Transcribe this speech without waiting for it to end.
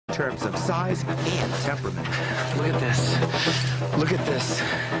terms of size and temperament. Look at this. Look at this.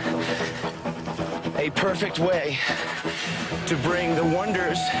 A perfect way to bring the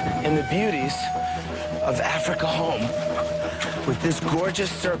wonders and the beauties of Africa home with this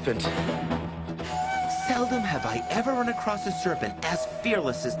gorgeous serpent. Seldom have I ever run across a serpent as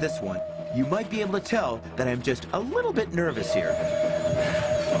fearless as this one. You might be able to tell that I'm just a little bit nervous here.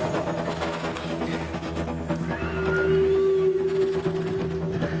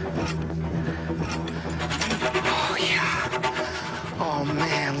 Oh, yeah. Oh,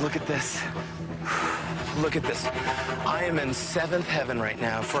 man, look at this. Look at this. I am in seventh heaven right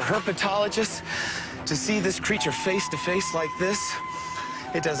now. For herpetologists to see this creature face to face like this,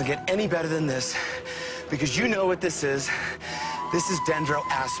 it doesn't get any better than this. Because you know what this is. This is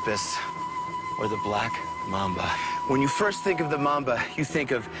Dendroaspis, or the black mamba. When you first think of the mamba, you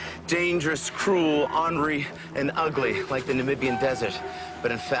think of dangerous, cruel, ornery, and ugly, like the Namibian desert.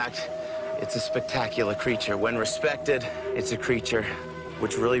 But in fact, it's a spectacular creature. When respected, it's a creature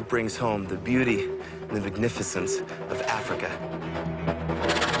which really brings home the beauty and the magnificence of Africa.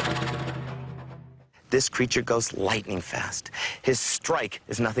 This creature goes lightning fast. His strike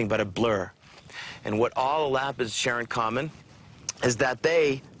is nothing but a blur. And what all lapids share in common is that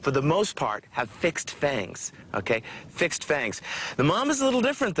they, for the most part, have fixed fangs, okay? Fixed fangs. The mamba's a little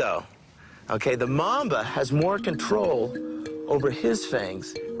different, though, okay? The mamba has more control over his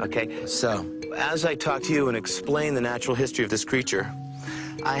fangs, okay? So, as I talk to you and explain the natural history of this creature,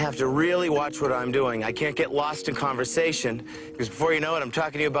 I have to really watch what I'm doing. I can't get lost in conversation, because before you know it, I'm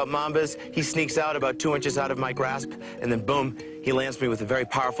talking to you about mambas. He sneaks out about 2 inches out of my grasp, and then boom, he lands me with a very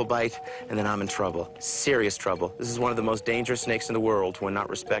powerful bite, and then I'm in trouble. Serious trouble. This is one of the most dangerous snakes in the world when not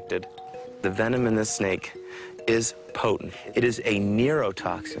respected. The venom in this snake is potent. It is a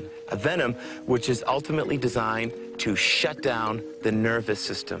neurotoxin, a venom which is ultimately designed to shut down the nervous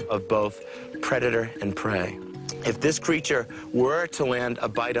system of both predator and prey. If this creature were to land a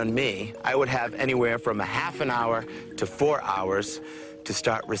bite on me, I would have anywhere from a half an hour to 4 hours to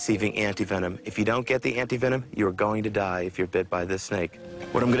start receiving antivenom. If you don't get the antivenom, you're going to die if you're bit by this snake.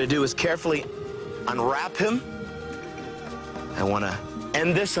 What I'm going to do is carefully unwrap him. I want to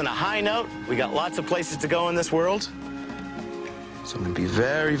end this on a high note. We got lots of places to go in this world. So I'm going to be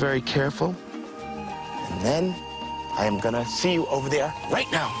very, very careful. And then I am going to see you over there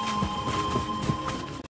right now.